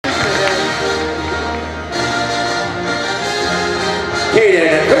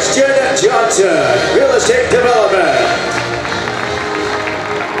Christian Johnson, Real Estate Development.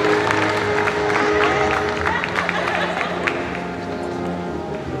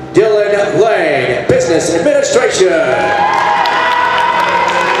 Dylan Lane, Business Administration.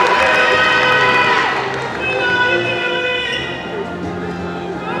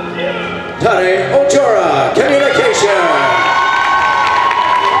 Tane Ojora, Communication.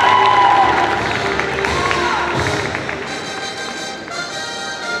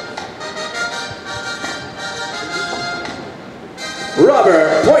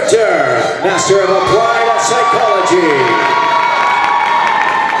 Robert Pointer, Master of Applied Psychology.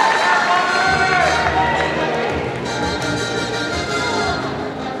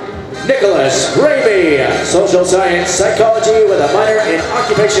 Nicholas Gravy, Social Science Psychology with a minor in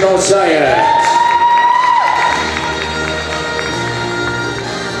Occupational Science.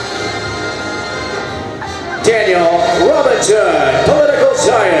 Daniel Robinson, Political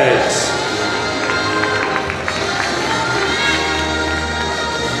Science.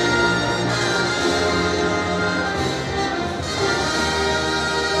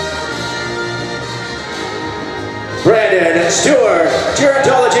 Brandon Stewart,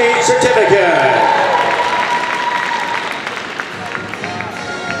 Gerontology Certificate.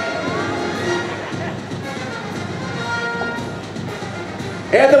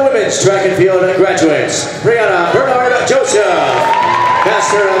 And the women's track and field graduates, Brianna Bernard Joseph,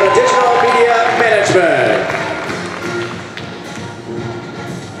 Master of Digital Media Management.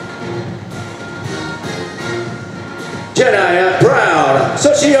 Jediah Brown,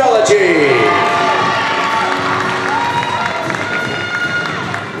 Sociology.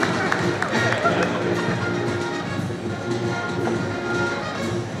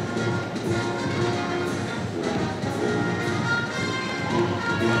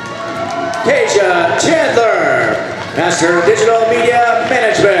 Keisha Chandler, Master of Digital Media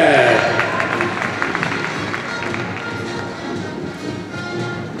Management.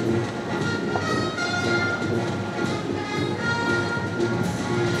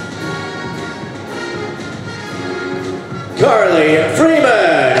 Carly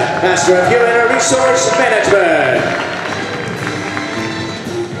Freeman, Master of Human Resource Management.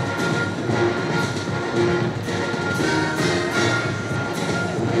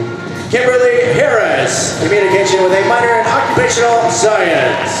 Kimberly Harris, Communication with a minor in Occupational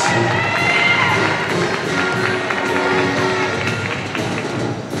Science.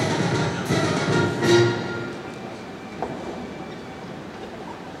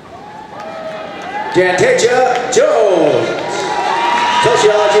 Dantasia Jones,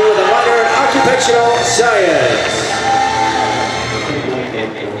 Sociology with a minor in Occupational Science.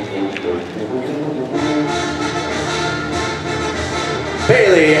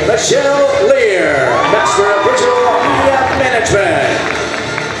 Bailey Michelle Lear, Master of Digital Media Management.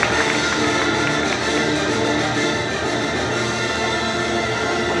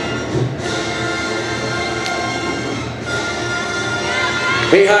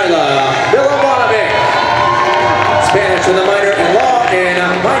 Mihaila Milovanovic, Spanish with a minor in Law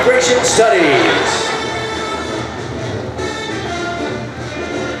and Migration Studies.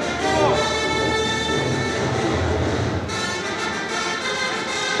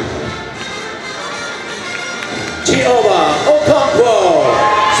 Chioma Okonkwo,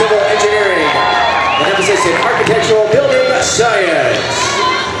 Civil Engineering, an emphasis in Architectural Building Science.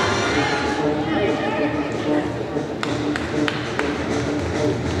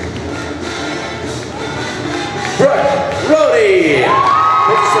 Brooke Rohde,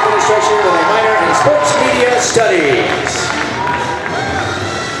 Business Administration with a minor in Sports Media Studies.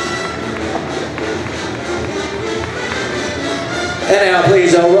 And now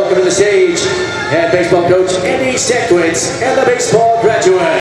please welcome to the stage head baseball coach Andy Stankwitz and the baseball graduate.